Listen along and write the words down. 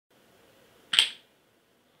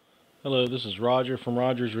Hello, this is Roger from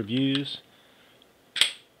Roger's Reviews.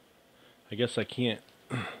 I guess I can't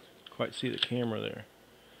quite see the camera there.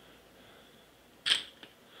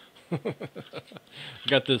 I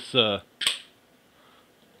got this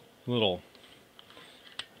little,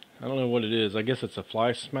 I don't know what it is. I guess it's a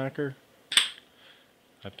fly smacker.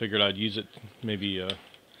 I figured I'd use it maybe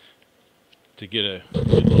to get a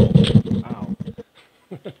good little, ow.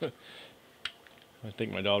 I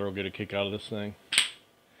think my daughter will get a kick out of this thing.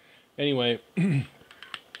 Anyway,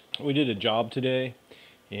 we did a job today,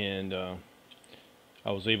 and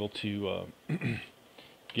I was able to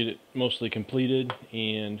get it mostly completed.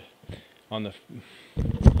 And on the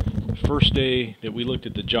first day that we looked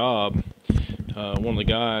at the job, one of the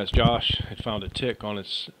guys, Josh, had found a tick on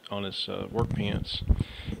his work pants,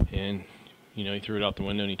 and he threw it out the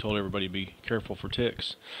window and he told everybody to be careful for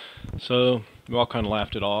ticks. So we all kind of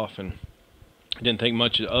laughed it off and didn't think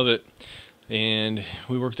much of it. And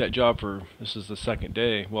we worked that job for, this is the second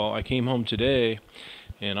day. Well, I came home today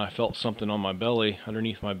and I felt something on my belly,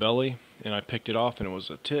 underneath my belly, and I picked it off and it was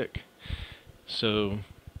a tick. So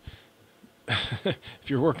if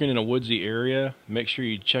you're working in a woodsy area, make sure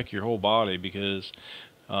you check your whole body, because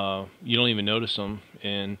you don't even notice them.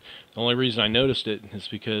 And the only reason I noticed it is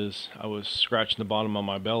because I was scratching the bottom of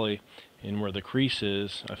my belly, and where the crease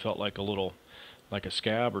is, I felt like a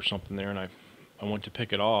scab or something there, and I went to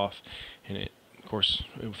pick it off, and of course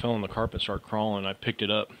it fell on the carpet, started crawling. I picked it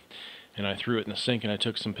up and I threw it in the sink, and I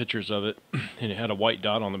took some pictures of it, and it had a white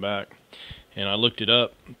dot on the back. And I looked it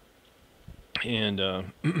up, and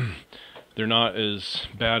they're not as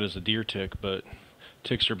bad as a deer tick, but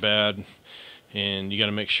ticks are bad, and you got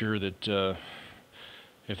to make sure that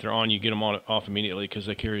if they're on you, get them off immediately, because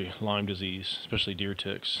they carry Lyme disease, especially deer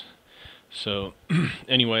ticks. So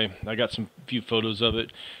anyway, I got some few photos of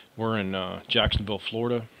it. We're in Jacksonville,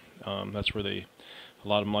 Florida. That's where a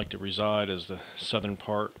lot of them like to reside, as the southern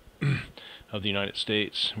part of the United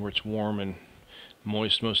States, where it's warm and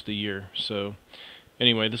moist most of the year. So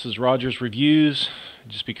anyway, this is Roger's Reviews.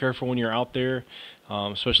 Just be careful when you're out there,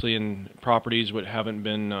 especially in properties that haven't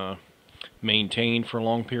been maintained for a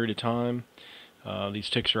long period of time. These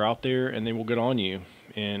ticks are out there and they will get on you.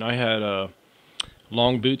 And I had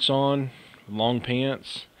long boots on, long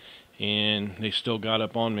pants, and they still got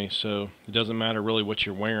up on me. So it doesn't matter really what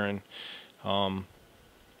you're wearing.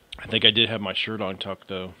 I think I did have my shirt on tucked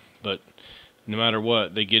though, but no matter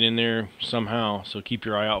what, they get in there somehow. So keep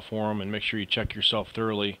your eye out for them, and make sure you check yourself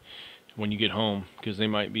thoroughly when you get home, because they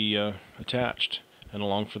might be attached and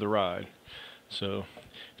along for the ride. So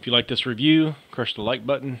if you like this review, crush the like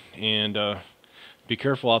button, and be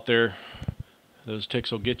careful out there. Those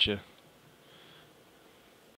ticks will get you.